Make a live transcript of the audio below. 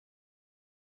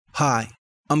Hi,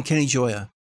 I'm Kenny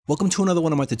Joya. Welcome to another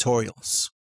one of my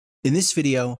tutorials. In this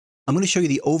video, I'm going to show you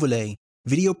the overlay,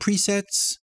 video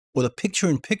presets, or the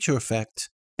picture-in-picture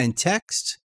effect, and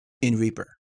text in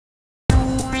Reaper. I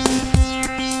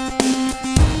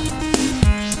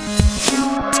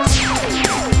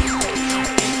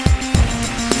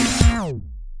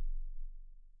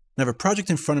have a project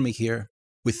in front of me here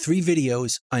with 3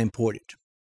 videos I imported.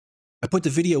 I put the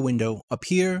video window up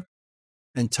here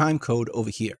and timecode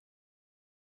over here.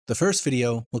 The first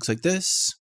video looks like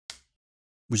this,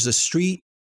 which is a street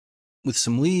with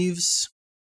some leaves.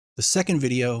 The second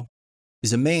video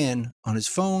is a man on his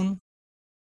phone.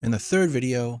 And the third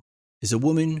video is a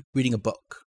woman reading a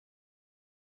book.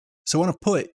 So I want to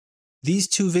put these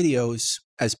 2 videos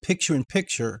as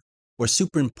picture-in-picture or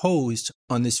superimposed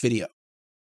on this video.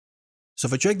 So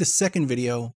if I drag the second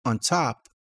video on top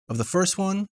of the first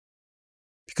one,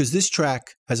 because this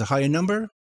track has a higher number,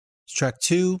 it's track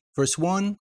 2, verse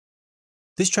 1,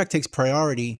 this track takes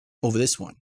priority over this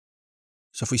one.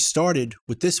 So if we started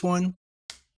with this one,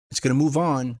 it's going to move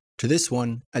on to this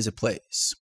one as it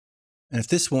plays. And if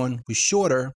this one was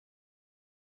shorter,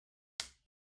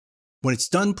 when it's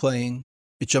done playing,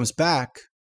 it jumps back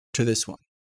to this one.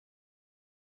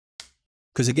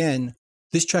 Because again,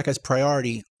 this track has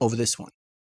priority over this one.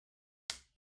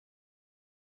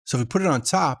 So if we put it on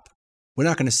top, we're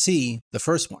not going to see the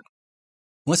first one,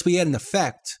 unless we add an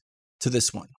effect to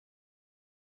this one.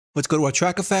 Let's go to our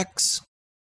track effects.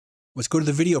 Let's go to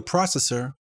the video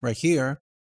processor right here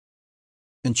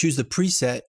and choose the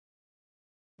preset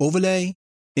overlay,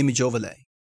 image overlay.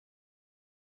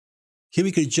 Here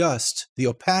we could adjust the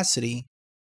opacity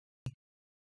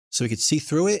so we could see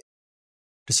through it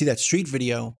to see that street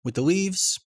video with the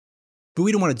leaves, but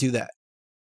we don't want to do that.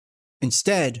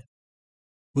 Instead,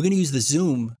 we're going to use the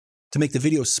zoom to make the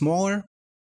video smaller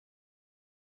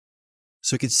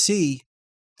so we could see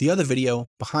the other video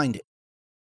behind it.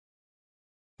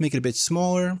 Make it a bit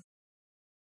smaller.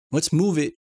 Let's move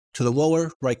it to the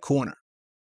lower right corner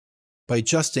by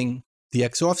adjusting the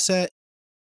X offset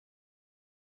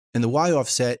and the Y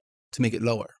offset to make it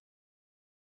lower.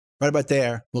 Right about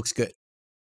there looks good.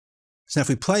 So now if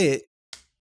we play it,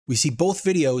 we see both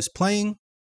videos playing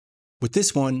with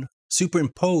this one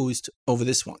superimposed over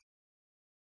this one,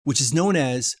 which is known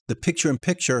as the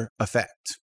picture-in-picture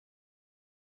effect.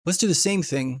 Let's do the same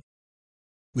thing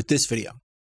with this video,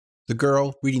 the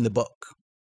girl reading the book.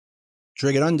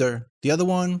 Drag it under the other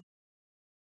one.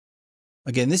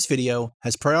 Again, this video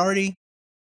has priority.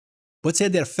 Let's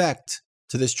add that effect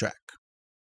to this track.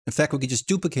 In fact, we could just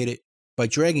duplicate it by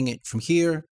dragging it from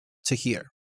here to here.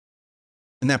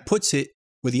 And that puts it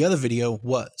where the other video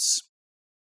was.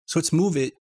 So let's move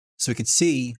it so we can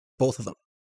see both of them.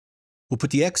 We'll put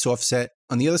the X offset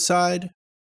on the other side,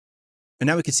 and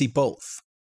now we can see both.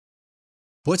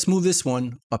 But let's move this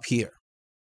one up here.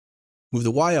 Move the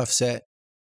Y offset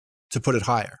to put it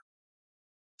higher.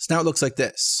 So now it looks like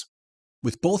this,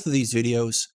 with both of these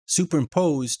videos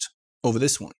superimposed over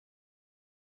this one.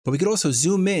 But we could also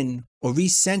zoom in or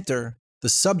recenter the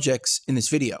subjects in this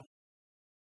video.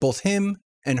 Both him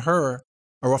and her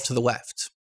are off to the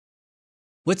left.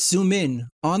 Let's zoom in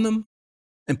on them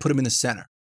and put them in the center.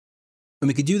 And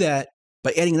we could do that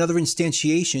by adding another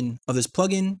instantiation of this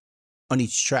plugin on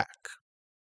each track.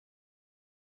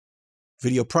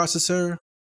 Video processor.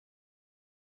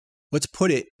 Let's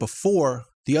put it before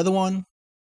the other one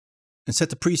and set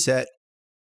the preset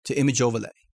to image overlay.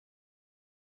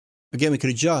 Again, we could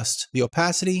adjust the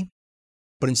opacity,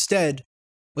 but instead,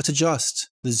 let's adjust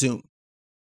the zoom.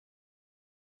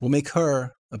 We'll make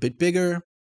her a bit bigger,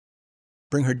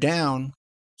 bring her down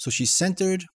so she's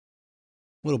centered,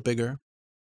 a little bigger,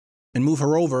 and move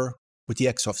her over with the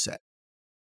X offset.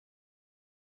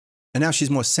 And now she's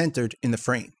more centered in the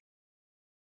frame.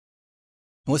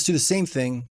 And let's do the same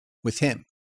thing with him.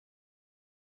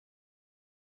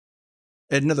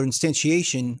 Add another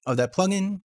instantiation of that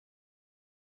plugin.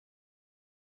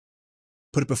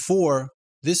 Put it before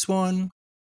this one.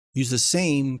 Use the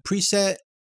same preset.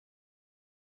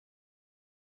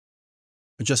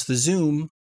 Adjust the zoom,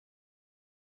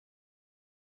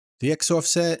 the X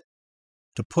offset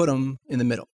to put them in the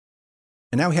middle.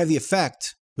 And now we have the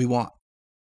effect we want.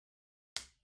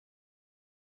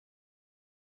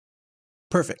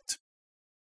 Perfect.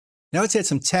 Now let's add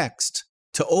some text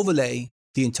to overlay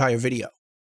the entire video.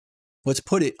 Let's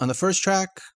put it on the first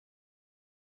track.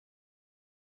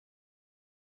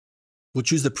 We'll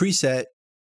choose the preset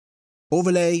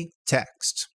overlay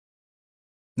text.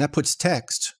 And that puts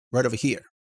text right over here.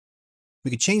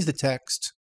 We could change the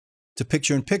text to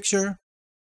picture-in-picture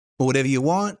or whatever you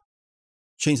want.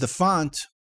 Change the font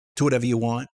to whatever you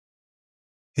want.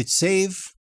 hit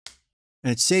save,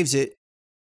 and it saves it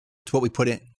to what we put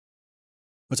in.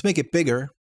 Let's make it bigger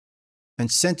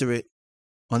and center it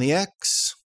on the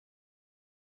X,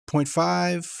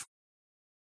 0.5,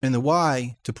 and the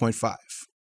Y to 0.5.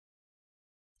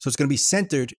 So it's going to be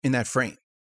centered in that frame.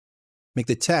 Make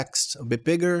the text a bit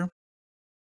bigger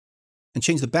and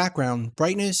change the background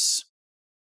brightness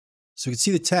so we can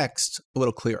see the text a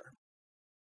little clearer.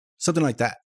 Something like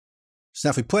that. So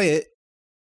now if we play it,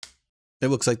 it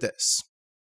looks like this.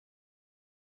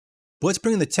 But let's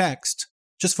bring in the text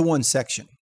just for one section.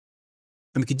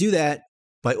 And we can do that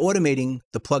by automating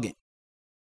the plugin.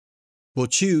 We'll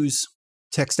choose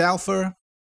Text Alpha,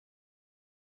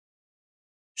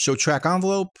 Show Track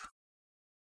Envelope,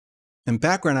 and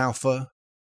Background Alpha,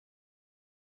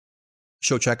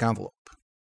 Show Track Envelope.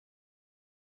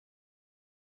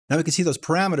 Now we can see those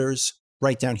parameters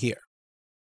right down here.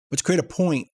 Let's create a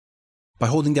point by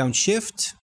holding down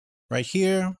Shift right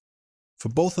here for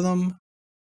both of them.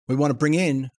 We want to bring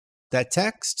in that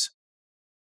text.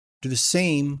 Do the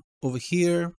same over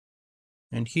here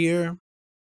and here.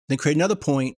 Then create another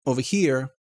point over here.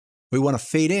 We want to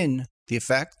fade in the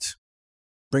effect.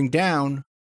 Bring down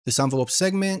this envelope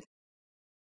segment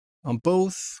on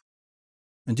both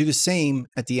and do the same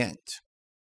at the end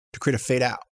to create a fade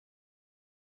out.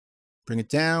 Bring it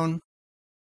down.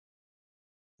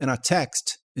 And our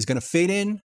text is going to fade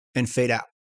in and fade out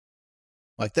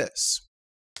like this.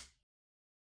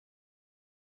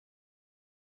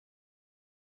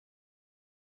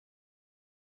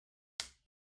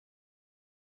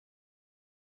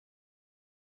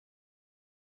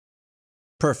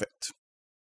 Perfect.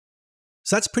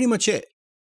 So that's pretty much it.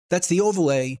 That's the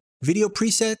overlay, video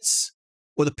presets,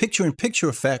 or the picture-in-picture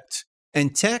effect,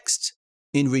 and text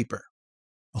in Reaper.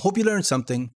 I hope you learned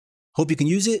something. Hope you can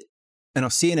use it, and I'll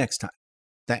see you next time.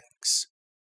 Thanks.